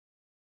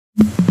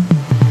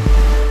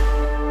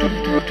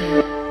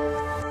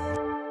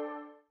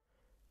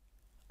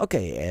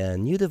Okay, a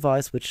new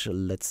device which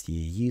lets you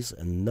use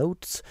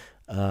notes.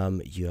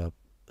 You're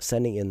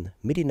sending in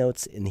MIDI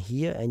notes in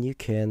here, and you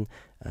can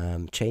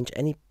change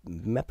any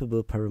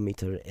mappable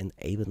parameter in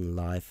Ableton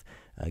Live,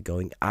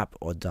 going up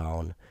or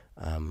down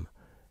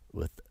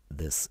with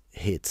this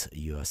hit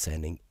you are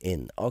sending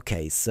in.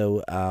 Okay,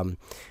 so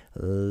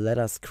let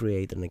us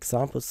create an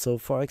example. So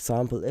for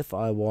example, if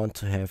I want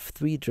to have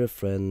 3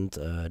 different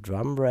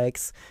drum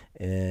racks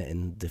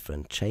in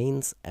different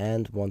chains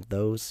and want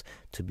those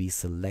to be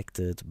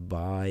selected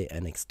by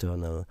an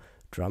external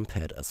drum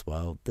pad as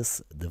well,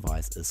 this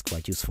device is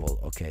quite useful.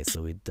 Okay,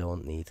 so we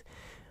don't need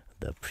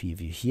the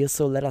preview here.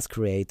 So let us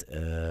create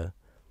a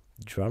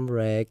drum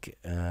rack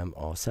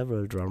or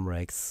several drum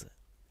racks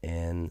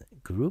in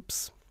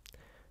groups.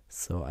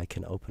 So I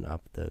can open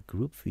up the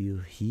group view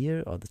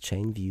here, or the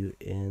chain view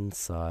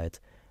inside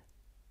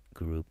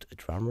grouped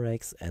drum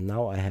racks. And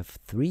now I have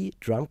 3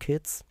 drum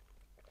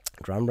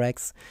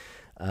racks,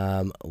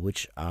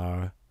 which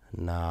are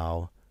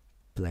now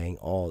playing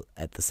all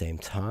at the same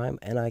time.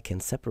 And I can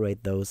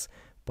separate those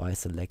by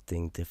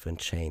selecting different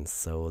chains.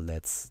 So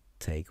let's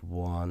take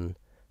 1,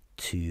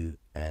 2,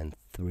 and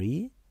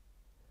 3.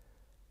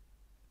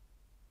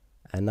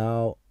 And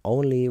now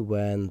only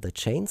when the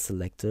chain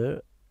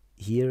selector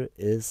here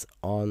is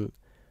on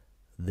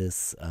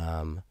this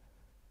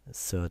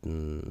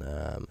certain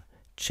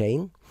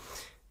chain,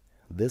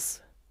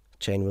 this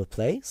chain will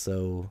play.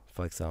 So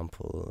for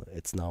example,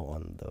 it's now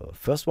on the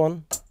first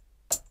one,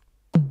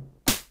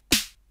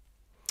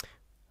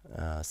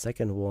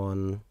 second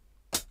one,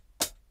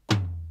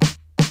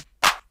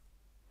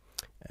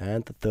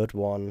 and the third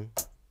one.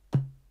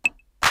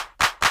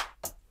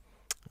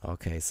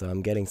 Okay, so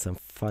I'm getting some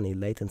funny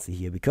latency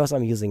here because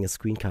I'm using a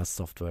screencast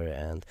software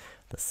and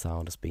the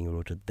sound is being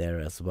routed there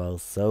as well.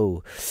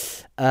 So,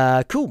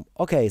 cool.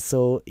 Okay,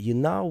 so you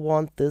now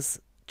want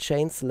this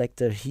chain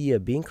selector here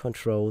being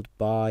controlled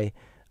by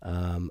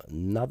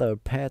another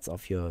pads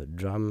of your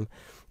drum,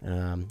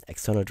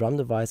 external drum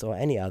device, or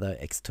any other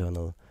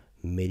external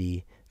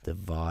MIDI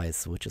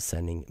device which is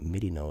sending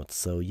MIDI notes.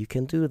 So you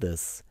can do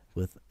this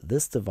with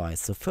this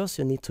device. So first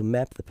you need to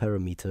map the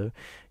parameter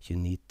you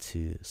need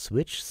to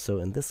switch. So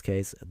in this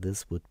case,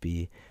 this would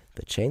be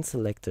the chain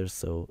selector.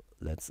 So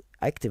let's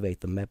activate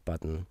the map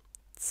button,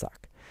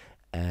 zack,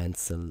 and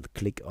so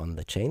click on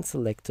the chain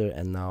selector,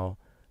 and now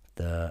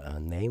the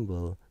name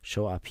will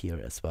show up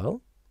here as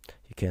well.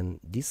 You can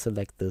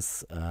deselect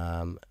this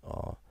and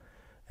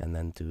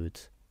then do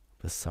it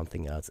with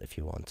something else if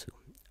you want to.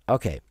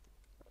 Okay.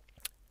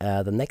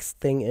 The next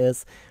thing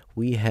is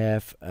we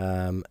have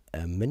a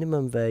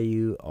minimum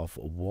value of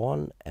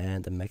 1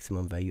 and a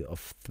maximum value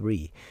of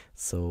 3.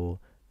 So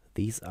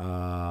these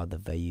are the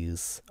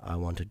values I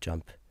want to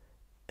jump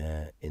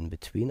in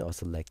between or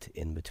select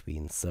in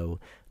between.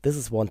 So this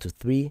is 1 to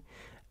 3,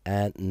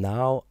 and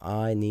now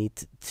I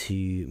need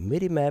to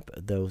MIDI map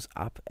those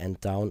up and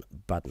down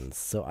buttons.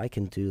 So I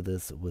can do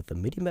this with the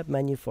MIDI map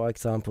menu, for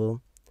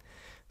example.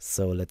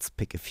 So let's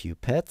pick a few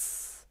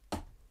pads.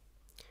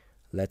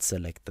 Let's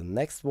select the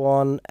next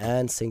one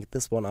and sync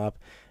this one up.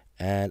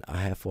 And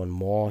I have one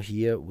more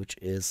here, which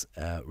is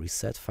a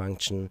reset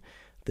function.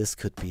 This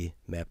could be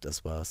mapped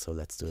as well. So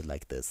let's do it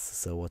like this.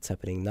 So what's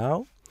happening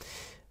now?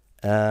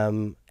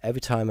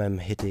 Every time I'm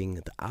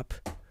hitting the up,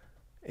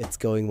 it's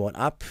going one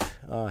up.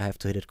 I have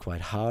to hit it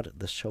quite hard.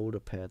 The shoulder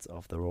pads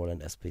of the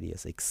Roland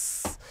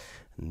SPD-SX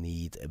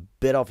need a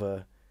bit of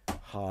a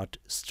hard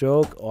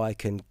stroke, or I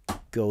can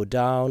go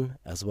down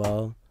as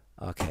well.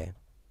 Okay.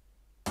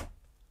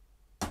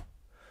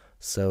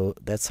 So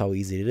that's how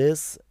easy it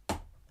is.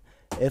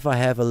 If I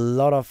have a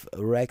lot of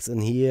racks in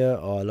here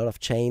or a lot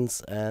of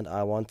chains and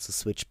I want to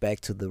switch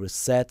back to the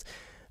reset,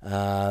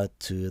 to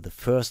the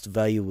first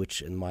value,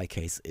 which in my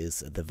case is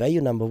the value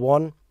number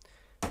 1,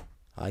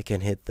 I can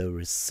hit the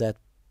reset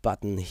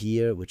button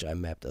here, which I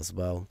mapped as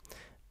well.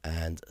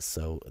 And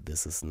so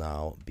this is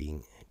now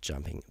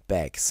jumping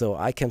back. So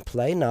I can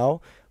play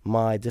now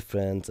my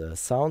different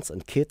sounds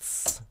and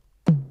kits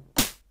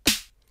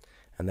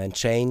and then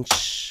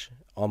change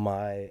on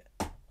my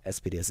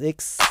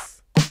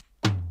SPD-SX.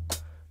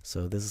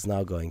 So this is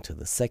now going to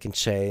the second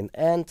chain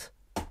and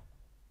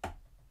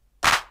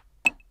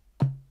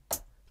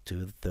to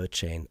the third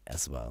chain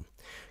as well.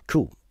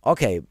 Cool.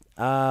 Okay,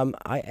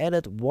 I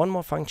added one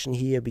more function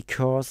here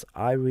because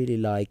I really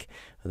like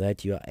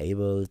that you are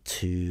able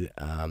to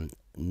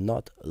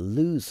not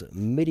lose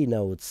MIDI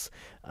notes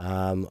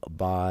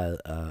by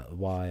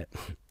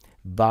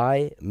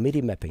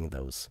MIDI mapping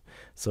those.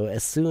 So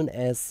as soon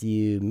as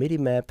you MIDI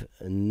map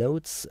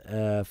notes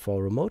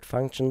for remote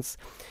functions,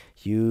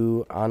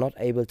 you are not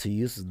able to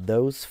use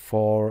those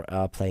for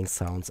playing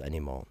sounds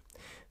anymore.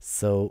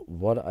 So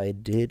what I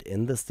did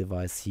in this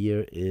device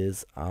here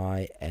is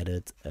I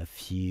added a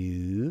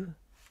few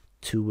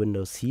 2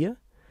 windows here,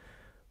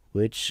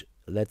 which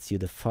lets you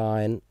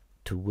define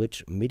to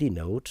which MIDI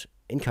note,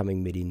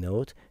 incoming MIDI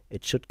note,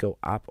 it should go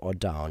up or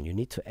down. You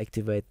need to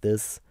activate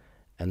this,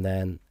 and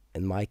then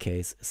in my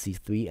case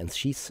C3 and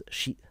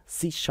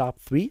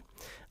C#3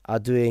 are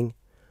doing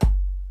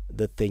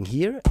the thing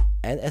here.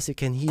 And as you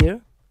can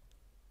hear,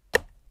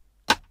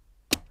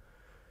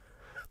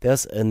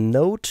 there's a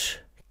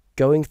note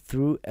going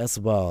through as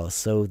well.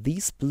 So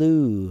these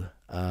blue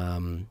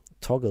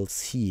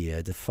toggles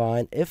here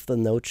define if the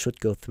note should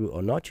go through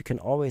or not. You can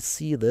always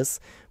see this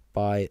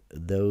by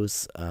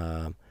those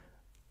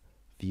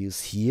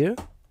views here.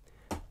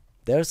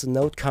 There's a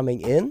note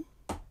coming in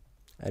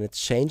and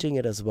it's changing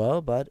it as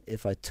well, but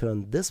if I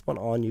turn this one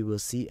on, you will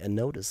see a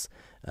note is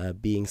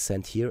being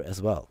sent here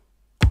as well.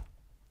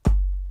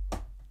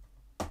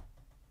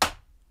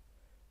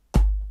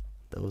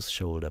 Those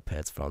shoulder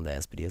pads from the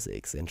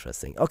SPDSX,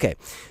 interesting. Okay,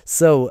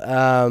 so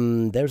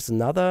there's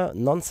another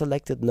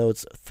non-selected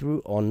notes through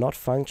or not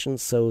function.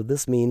 So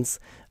this means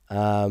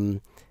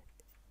all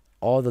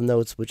the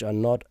notes which are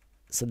not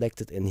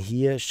selected in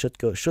here should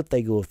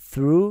they go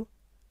through.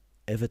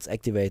 If it's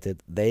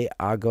activated, they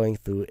are going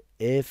through.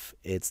 If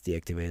it's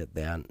deactivated,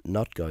 they are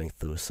not going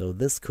through. So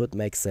this could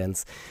make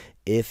sense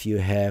if you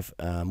have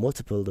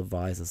multiple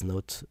devices,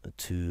 not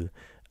to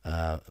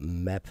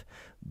map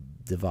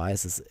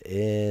devices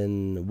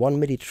in one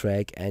MIDI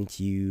track, and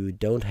you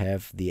don't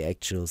have the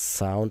actual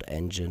sound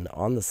engine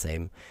on the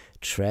same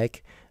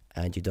track,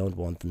 and you don't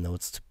want the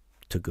notes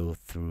to go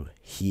through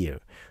here.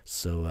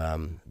 So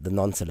the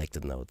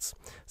non-selected notes.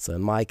 So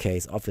in my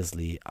case,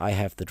 obviously, I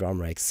have the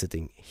drum rack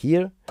sitting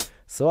here.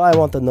 So I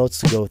want the notes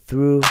to go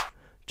through,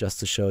 just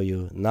to show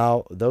you.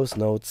 Now those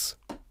notes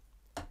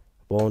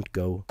won't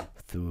go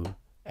through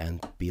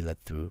and be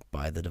let through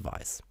by the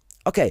device.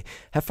 Okay,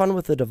 have fun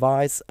with the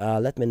device.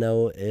 Let me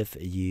know if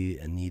you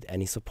need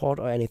any support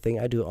or anything.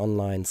 I do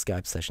online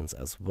Skype sessions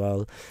as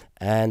well.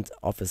 And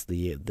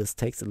obviously this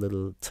takes a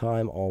little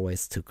time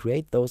always to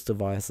create those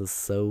devices.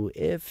 So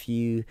if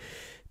you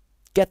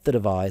get the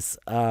device,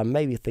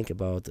 maybe think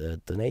about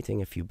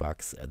donating a few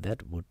bucks.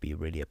 That would be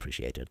really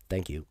appreciated.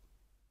 Thank you.